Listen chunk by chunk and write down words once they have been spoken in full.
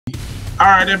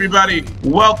Alright everybody,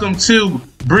 welcome to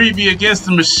Breevie Against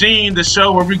the Machine, the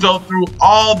show where we go through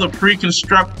all the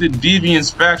pre-constructed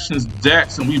Deviants Factions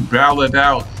decks and we battle it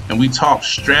out and we talk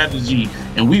strategy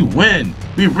and we win.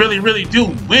 We really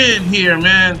do win here,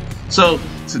 man. So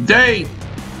today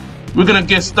we're gonna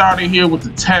get started here with the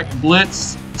Tech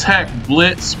Blitz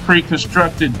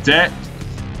pre-constructed deck.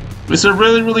 It's a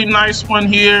really nice one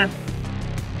here.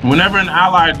 Whenever an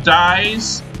ally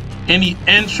dies, any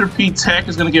entropy tech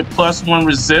is going to get +1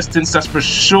 resistance. That's for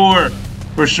sure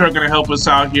going to help us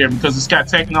out here because it's got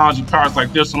technology cards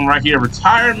like this one right here.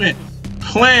 Retirement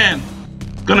plan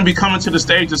going to be coming to the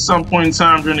stage at some point in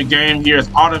time during the game here. It's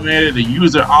automated. The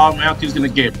user automatically is going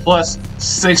to get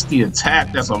 +60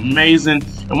 attack. That's amazing.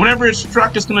 And whenever it's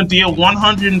struck, it's going to deal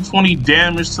 120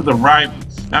 damage to the rival.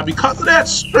 Now, because of that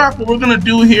struck, what we're going to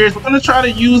do here is we're going to try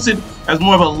to use it as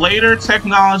more of a later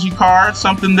technology card,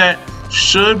 something that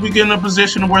should we get in a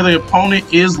position where the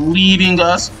opponent is leading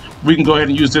us, we can go ahead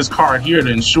and use this card here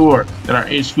to ensure that our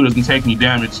HQ doesn't take any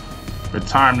damage.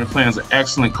 Retirement plan is an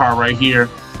excellent card right here.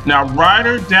 Now,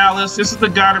 Ryder Dallas, this is the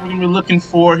guy that we're going to be looking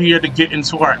for here to get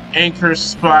into our anchor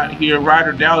spot here.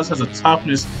 Ryder Dallas has a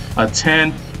toughness of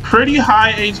 10. Pretty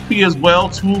high HP as well,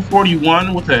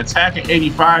 241 with an attack at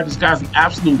 85. This guy's an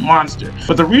absolute monster.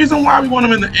 But the reason why we want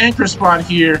him in the anchor spot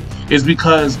here is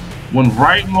because when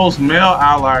rightmost male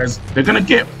allies, they're going to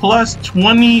get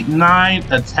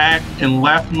 +29 attack, and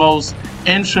leftmost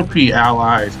entropy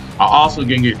allies are also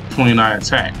going to get 29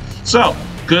 attack. So,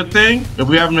 good thing, if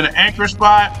we have them in an anchor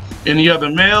spot, any other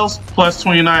males,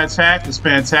 +29 attack is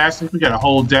fantastic. We got a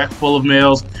whole deck full of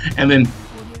males. And then,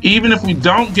 even if we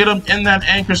don't get them in that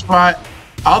anchor spot,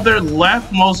 other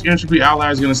leftmost entropy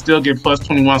allies are going to still get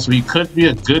 +21, so he could be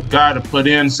a good guy to put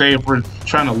in. Say if we're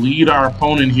trying to lead our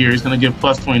opponent here, he's going to give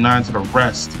 +29 to the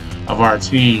rest of our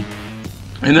team.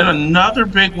 And then another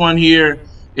big one here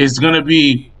is going to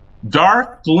be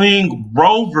Darkling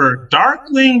Rover.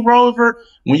 Darkling Rover,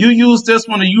 when you use this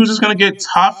one, the user's going to get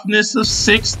toughness of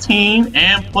 16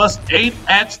 and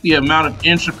 +8x the amount of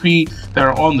entropy that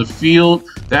are on the field.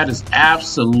 That is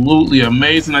absolutely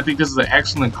amazing. I think this is an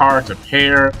excellent card to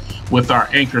pair with our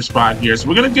anchor spot here. So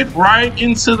we're going to get right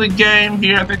into the game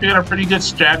here. I think we got a pretty good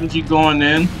strategy going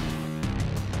in.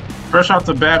 Fresh off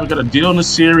the bat, we got a deal in the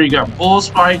series. You got Bull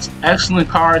Spikes, excellent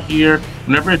card here.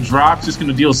 Whenever it drops, it's going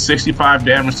to deal 65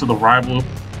 damage to the rival,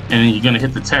 and you're going to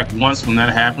hit the tech once when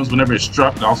that happens. Whenever it's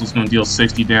struck, it also is going to deal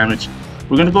 60 damage.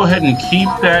 We're going to go ahead and keep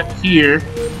that here.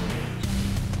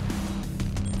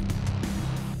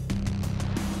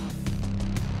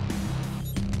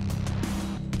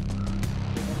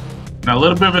 Now, a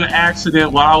little bit of an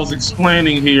accident while I was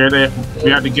explaining here that we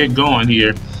had to get going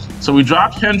here. So we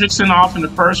dropped Hendrickson off in the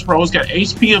first row. He's got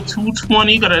HP of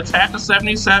 220, got an attack of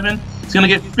 77. He's going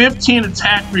to get 15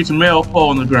 attack for each male foe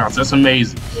on the ground. So that's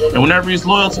amazing. And whenever he's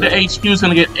loyal to the HQ, he's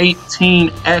going to get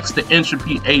 18x the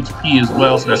entropy HP as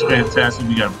well. So that's fantastic.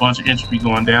 We got a bunch of entropy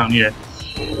going down here.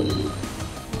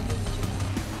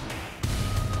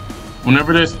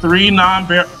 Whenever there's 3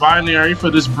 non-binary for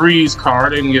this Breeze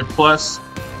card, they can get +4,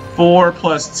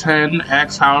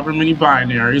 +10x, however many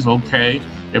binaries. Okay.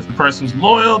 If the person's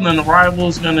loyal, then the rival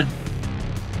is gonna,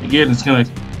 again, it's gonna,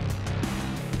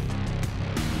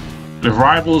 if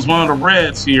rival is one of the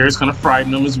reds here, it's gonna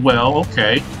frighten them as well.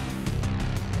 Okay.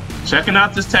 Checking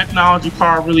out this technology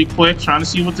card really quick, trying to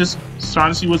see what's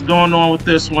going on with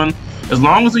this one. As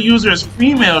long as the user is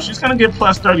female, she's gonna get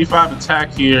 +35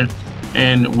 attack here,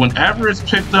 and whenever it's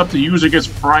picked up, the user gets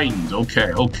frightened.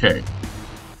 Okay.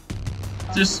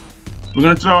 We're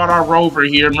going to throw out our rover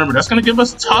here. Remember, that's going to give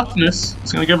us toughness.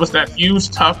 It's going to give us that huge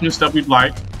toughness that we'd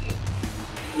like.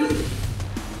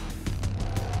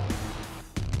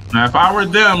 Now, if I were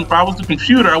them, if I was the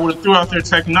computer, I would have threw out their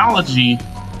technology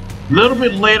a little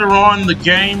bit later on in the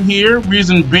game here.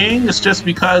 Reason being, it's just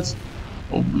because,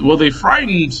 well, they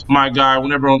frightened my guy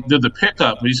whenever I did the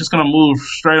pickup, but he's just going to move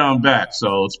straight on back.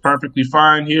 So it's perfectly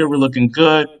fine here. We're looking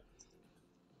good.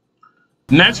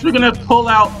 Next, we're going to pull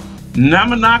out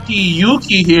Namanaki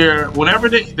Yuki here. Whenever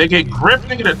they get gripped,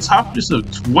 they get a toughness of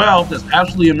 12. That's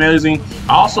absolutely amazing.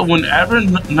 Also, whenever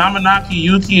Namanaki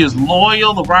Yuki is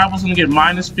loyal, the rival's gonna get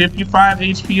 -55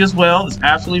 HP as well. It's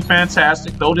absolutely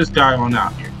fantastic. Throw this guy on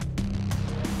out here.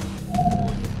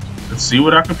 Let's see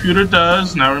what our computer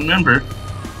does. Now remember,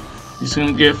 he's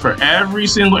gonna get, for every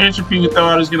single entropy we throw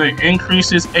out, he's gonna increase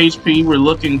his HP. We're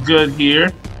looking good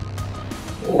here.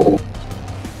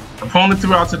 Opponent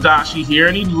threw out Tadashi here,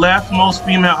 and he leftmost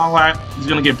female ally. He's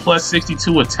going to get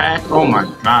 +62 attack. Oh my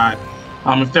god.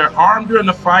 If they're armed during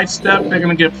the fight step, they're going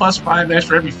to get +5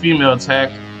 extra every female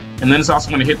attack, and then it's also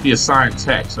going to hit the assigned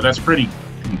tech. So that's pretty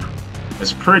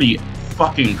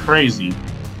fucking crazy.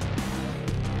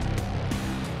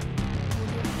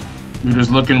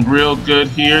 Computer's looking real good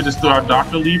here. Just threw out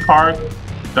Dr. Lee Park.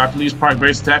 Dr. Lee's Park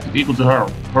base attack is equal to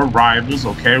her rivals.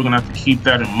 Okay, we're gonna have to keep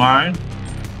that in mind.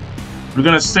 We're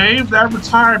gonna save that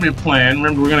retirement plan.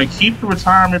 Remember, we're gonna keep the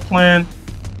retirement plan.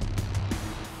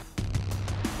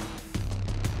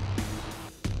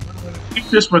 Keep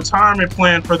this retirement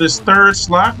plan for this third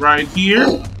slot right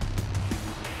here.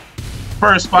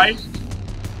 First fight.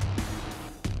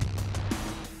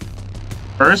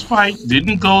 First fight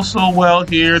didn't go so well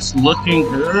here. It's looking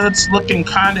good. It's looking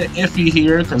kind of iffy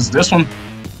here because this one,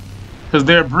 because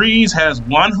their Breeze has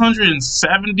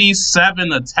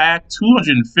 177 attack,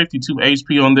 252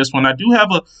 HP on this one. I do have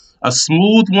a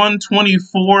smooth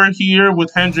 124 here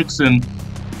with Hendrickson,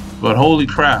 but holy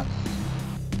crap.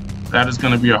 That is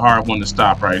going to be a hard one to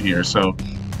stop right here. So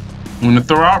I'm going to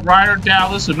throw out Ryder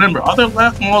Dallas. Remember, other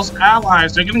leftmost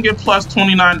allies, they're going to get plus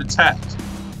 29 attack.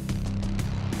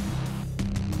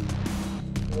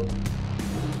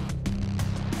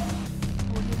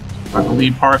 I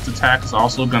believe Park's attack is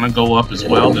also going to go up as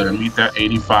well to meet that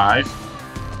 85.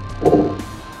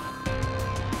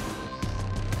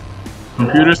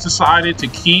 Computers decided to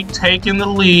keep taking the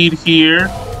lead here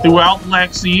throughout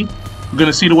Lexi. We're going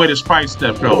to see the way this fight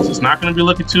step goes. It's not going to be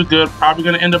looking too good. Probably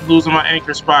going to end up losing my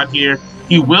anchor spot here.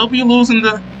 He will be losing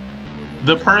the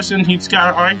person he's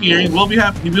got right here. He will be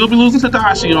losing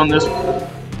Tadashi on this one.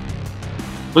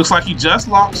 Looks like he just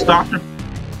lost Dr.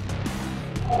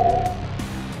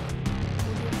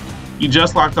 He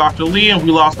just locked Dr. Lee and we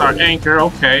lost our anchor.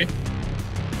 Okay.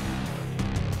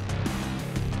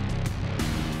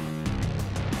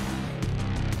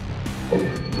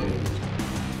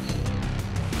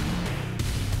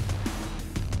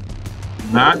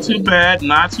 Not too bad,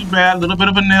 not too bad. A little bit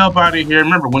of a nail biter here.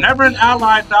 Remember, whenever an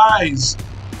ally dies,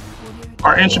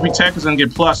 our entropy tech is gonna get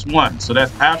 +1. So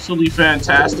that's absolutely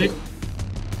fantastic.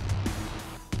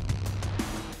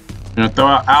 We're gonna throw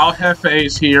out Al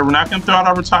Jefes here. We're not gonna throw out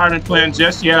our retirement plan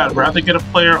just yet. I'd rather get a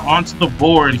player onto the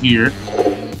board here.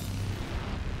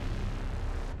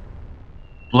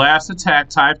 Blast attack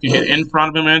type can hit in front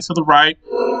of him and to the right.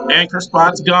 Anchor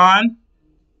spot's gone.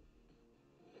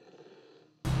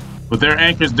 But their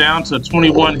anchor's down to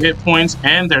 21 hit points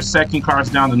and their second card's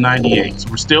down to 98. So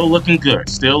we're still looking good.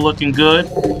 Still looking good.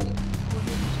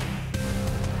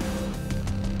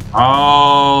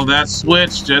 Oh, that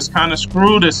switch just kind of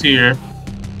screwed us here.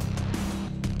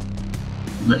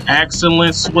 The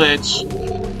excellent switch.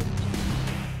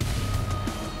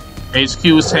 HQ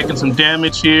is taking some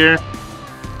damage here.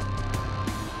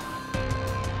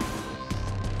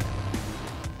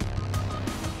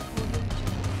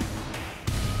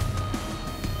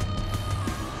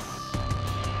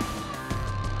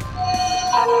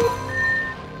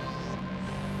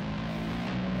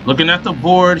 Looking at the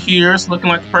board here, it's looking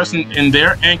like the person in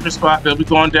their anchor spot, they'll be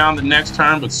going down the next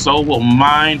turn, but so will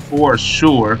mine for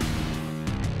sure.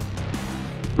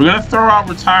 We're gonna throw out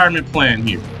retirement plan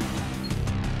here.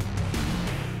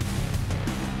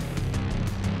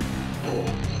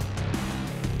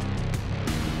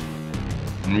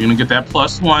 We're gonna get that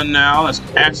 +1 now. That's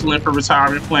excellent for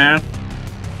retirement plan.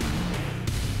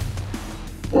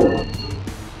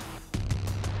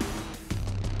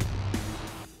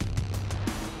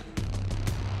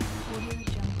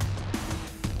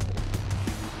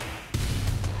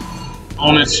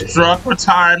 Opponent struck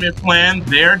retirement plan.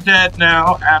 They're dead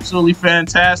now. Absolutely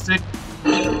fantastic.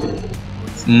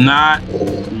 It's not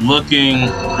looking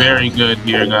very good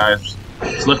here, guys.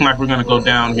 It's looking like we're going to go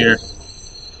down here.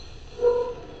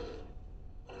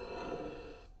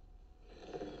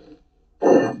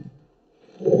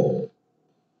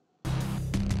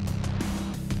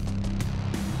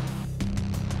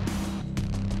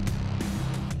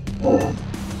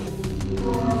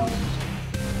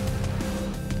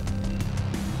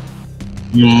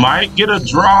 You might get a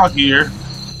draw here.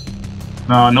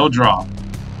 No, no draw.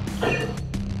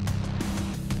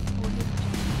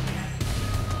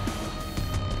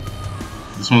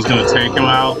 This one's gonna take him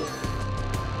out.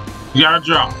 You gotta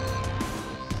draw.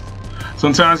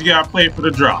 Sometimes you gotta play for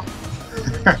the draw.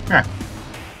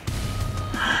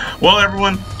 Well,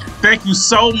 everyone, thank you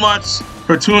so much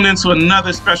for tuning in to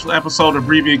another special episode of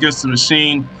Breevie Against the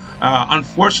Machine.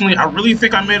 Unfortunately, I really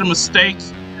think I made a mistake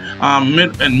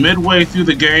midway through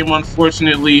the game,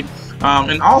 unfortunately,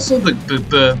 and also the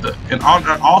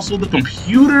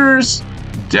computers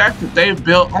deck that they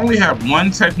built only have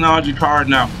one technology card.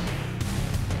 Now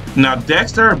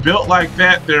decks that are built like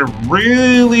that, they're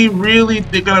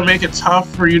gonna make it tough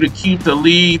for you to keep the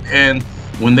lead, and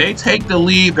when they take the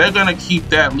lead, they're gonna keep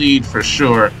that lead for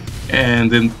sure.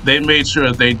 and then they made sure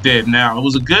that they did. Now, it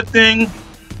was a good thing.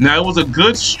 Now, it was a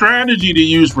good strategy to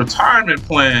use retirement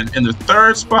plan in the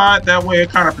third spot. That way, it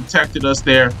kind of protected us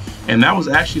there. And that was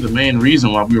actually the main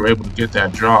reason why we were able to get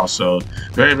that draw. So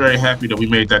very, very happy that we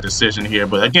made that decision here.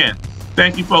 But again,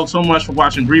 thank you folks so much for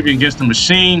watching Breevie Against the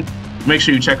Machine. Make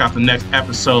sure you check out the next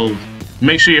episode.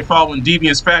 Make sure you're following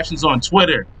Deviants Factions on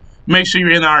Twitter. Make sure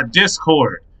you're in our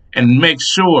Discord. And make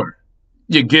sure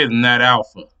you're getting that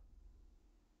alpha.